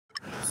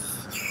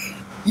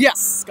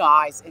Yes,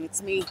 guys, and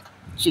it's me,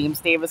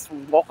 James Davis,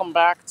 and welcome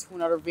back to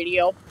another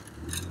video.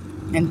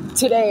 And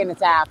today,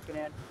 it's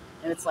afternoon,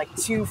 and it's like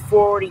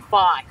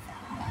 2:45,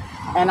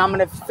 and I'm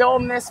gonna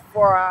film this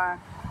for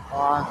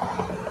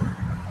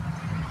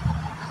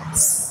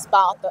it's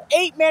about the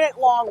 8-minute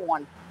long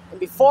one. And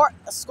before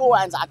the school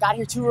ends, I got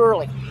here too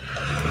early.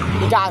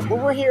 You guys, we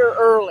were here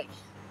early.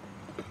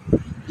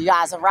 You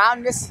guys,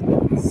 around this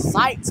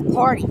site's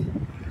party.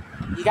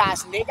 You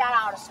guys, they got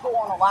out of school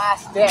on the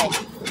last day,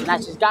 and I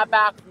just got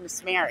back from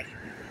Miss Mary.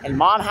 And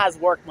Mom has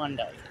work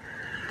Monday.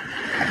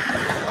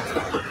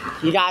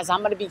 You guys,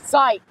 I'm gonna be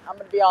psyched. I'm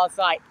gonna be all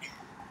psyched.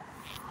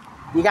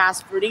 You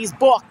guys, for these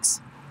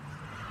books,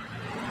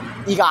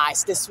 you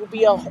guys, this will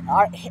be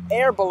our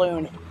air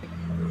balloon.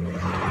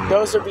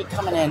 Those will be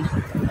coming in.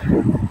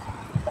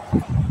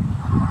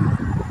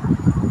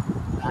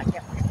 I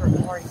can't wait for a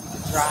party to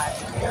drive.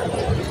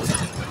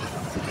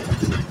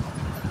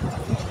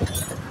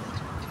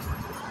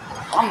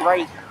 I'm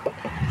ready.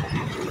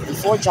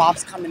 Before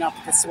Jobs coming up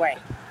this way.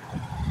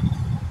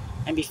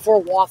 And before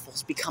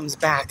Waffles becomes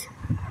back.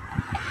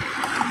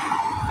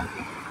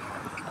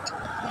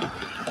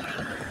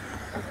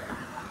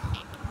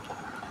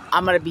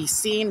 I'm going to be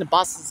seeing the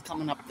buses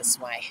coming up this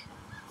way.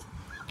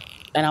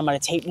 And I'm going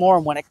to take more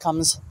when it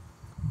comes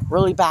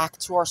really back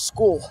to our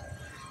school.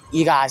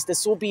 You guys,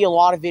 this will be a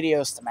lot of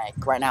videos to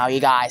make right now,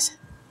 you guys.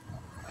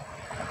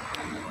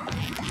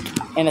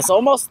 And it's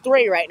almost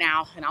 3 right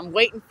now, and I'm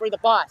waiting for the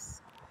bus.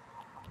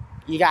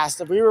 You guys,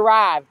 so we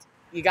arrived,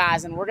 you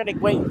guys, and we're going to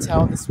wait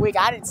until this week.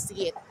 I didn't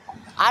see it.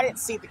 I didn't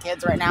see the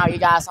kids right now, you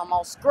guys. I'm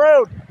all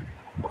screwed.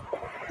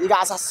 You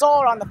guys, I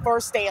saw it on the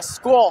first day of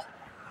school.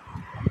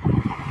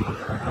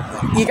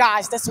 You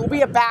guys, this will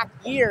be back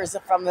years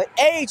from the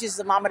ages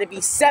of I'm going to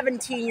be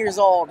 17 years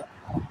old.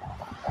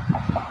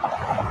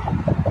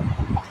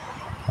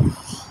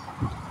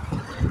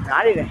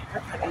 I need a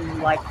haircut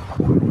in like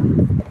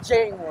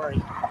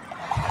January.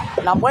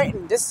 And I'm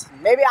waiting.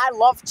 Maybe I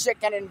love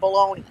chicken and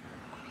bologna.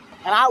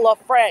 And I love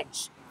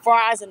French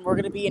fries, and we're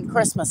going to be in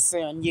Christmas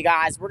soon, you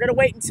guys. We're going to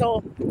wait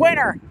until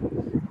winter.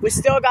 We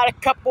still got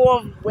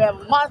we have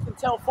a month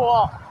until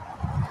fall.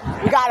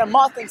 We got a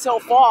month until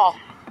fall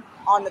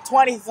on the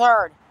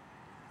 23rd.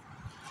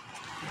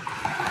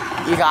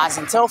 You guys,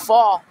 until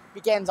fall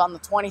begins on the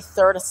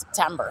 23rd of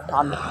September,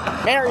 on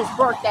Mary's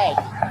birthday.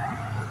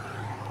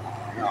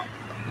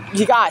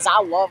 You guys,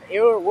 I love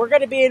it. We're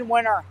going to be in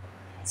winter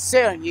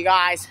soon, you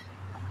guys.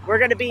 We're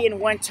going to be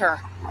in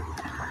winter.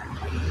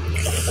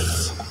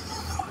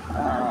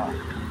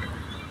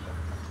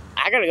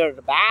 I got to go to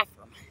the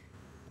bathroom.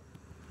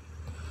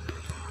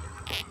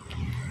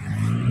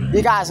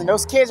 You guys, and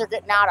those kids are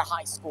getting out of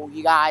high school,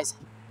 you guys.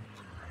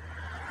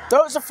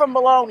 Those are from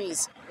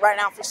Maloney's right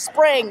now for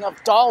spring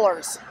of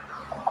dollars.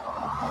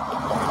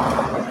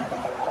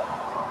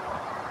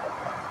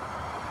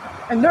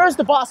 And there's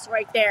the bus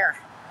right there.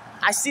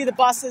 I see the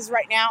buses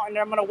right now, and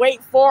I'm going to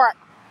wait for it.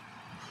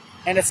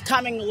 And it's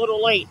coming a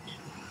little late.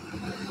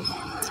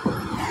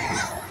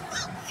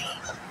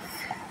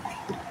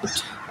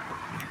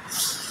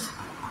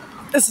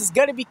 This is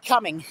going to be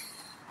coming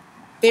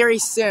very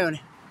soon.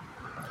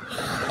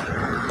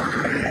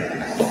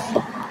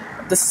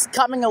 This is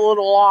coming a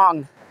little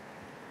long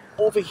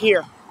over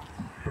here.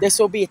 This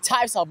will be a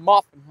type of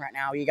muffin right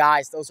now, you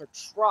guys. Those are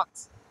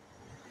trucks.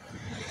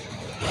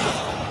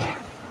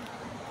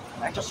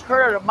 I just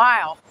heard it a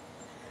mile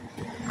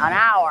an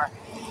hour.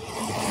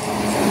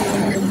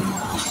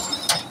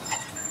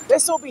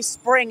 This will be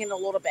spring in a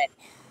little bit.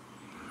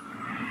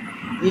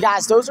 You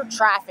guys, those are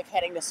traffic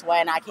heading this way,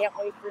 and I can't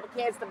wait for the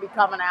kids to be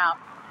coming out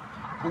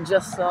in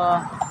just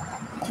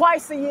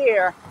twice a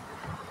year.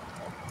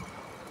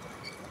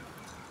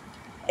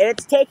 And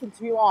it's taking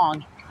too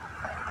long.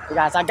 You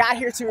guys, I got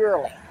here too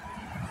early.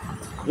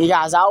 You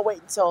guys, I'll wait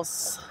until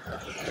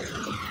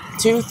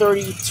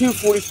 2:30,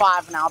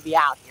 2:45, and I'll be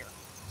out here.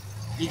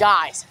 You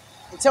guys,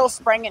 until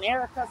spring, and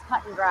Erica's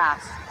cutting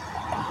grass.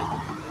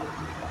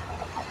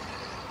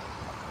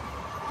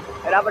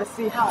 And I'm going to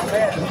see how it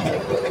is.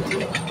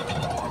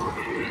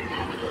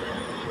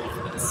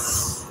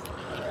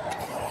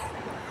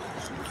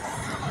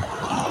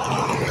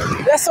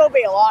 This will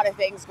be a lot of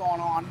things going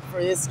on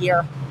for this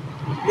year.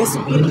 This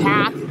will be the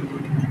path.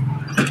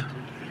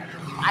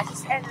 I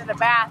just entered the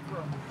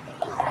bathroom.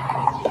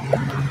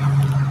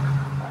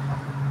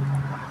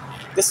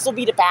 This will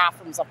be the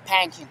bathrooms of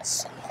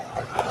Pankins.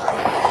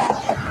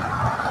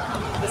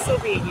 This will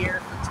be a year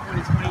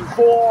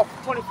for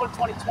 2024,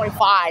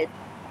 2025.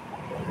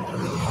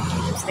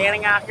 I'm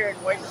standing out here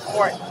and waiting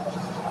for it.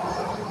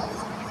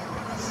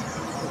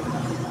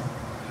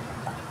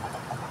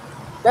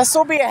 This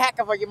will be a heck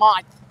of a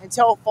month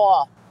until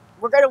fall.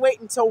 We're going to wait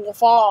until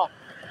fall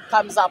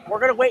comes up. We're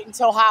going to wait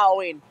until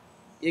Halloween.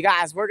 You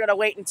guys, we're going to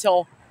wait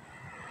until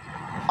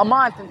a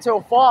month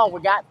until fall.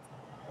 We got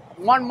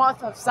 1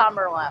 month of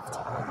summer left.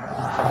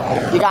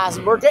 You guys,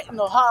 we're getting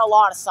a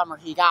lot of summer,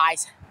 you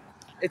guys.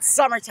 It's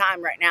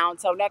summertime right now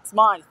until next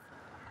month.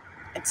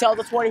 Until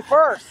the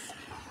 21st.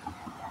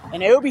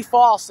 And it will be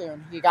fall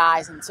soon, you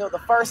guys, until the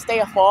first day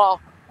of fall.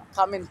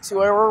 coming to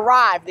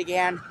arrived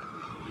again.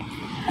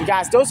 You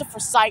guys, those are for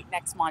sight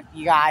next month,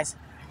 you guys.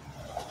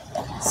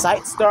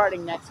 Sight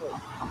starting next week.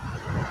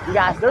 You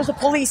guys, there's a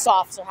police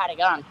officer had a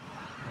gun.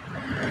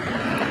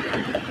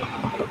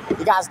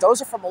 You guys,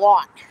 those are from a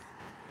lot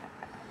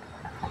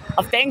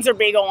of things are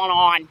big going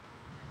on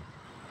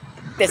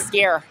this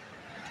year.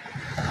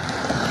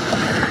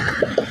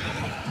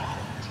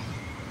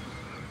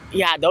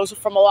 Yeah, those are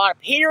from a lot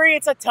of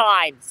periods of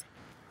times.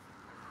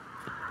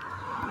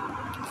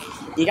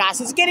 You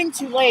guys, it's getting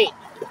too late.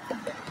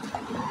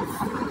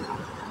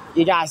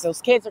 You guys,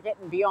 those kids are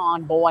getting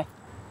beyond, boy.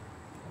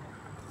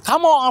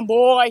 Come on,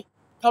 boy.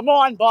 Come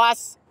on,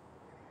 bus.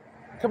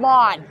 Come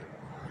on.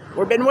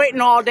 We've been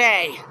waiting all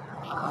day.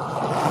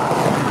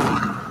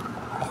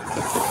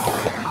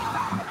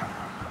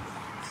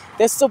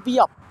 This will be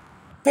a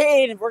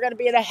pain. We're going to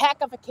be in a heck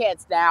of a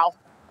kids now.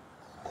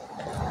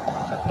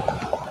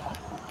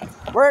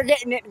 We're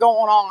getting it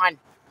going on,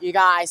 you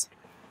guys.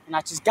 And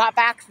I just got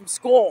back from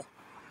school,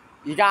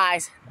 you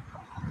guys.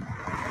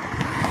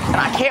 And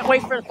I can't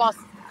wait for the bus.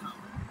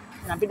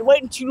 And I've been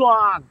waiting too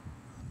long.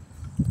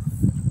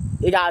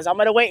 You guys, I'm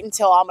going to wait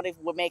until I'm going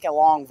to make a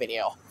long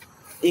video.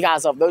 You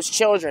guys, of those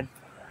children.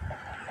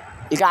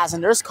 You guys,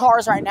 and there's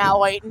cars right now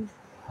waiting.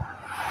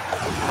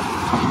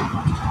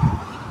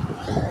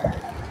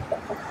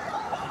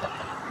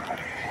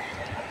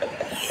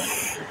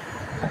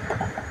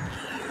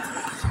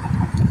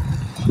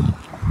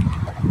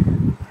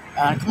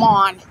 Come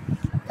on.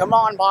 Come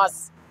on,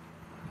 bus.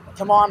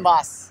 Come on,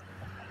 bus.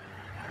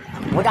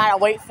 We gotta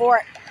wait for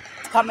it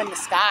to come in the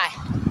sky.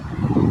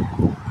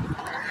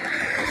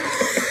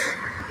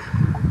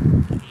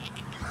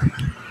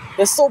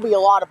 There'll still be a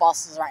lot of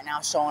buses right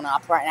now showing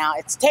up right now.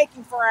 It's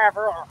taking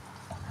forever.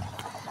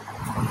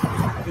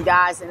 You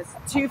guys, and it's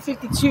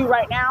 2:52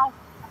 right now.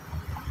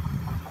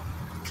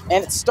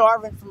 And it's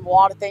starving from a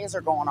lot of things that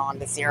are going on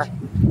this year.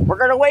 We're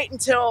gonna wait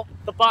until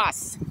the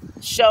bus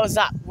shows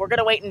up. We're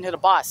gonna wait until the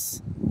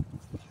bus.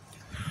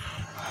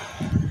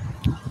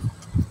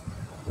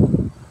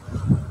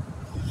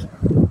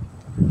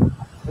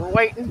 We're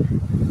waiting.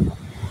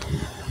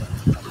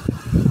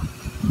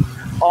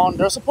 Oh, and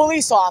there's a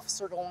police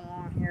officer going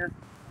on here.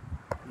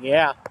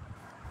 Yeah.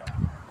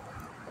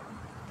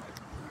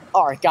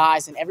 Alright,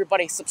 guys, and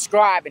everybody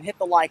subscribe and hit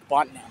the like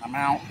button, and I'm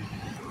out.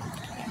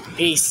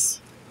 Peace.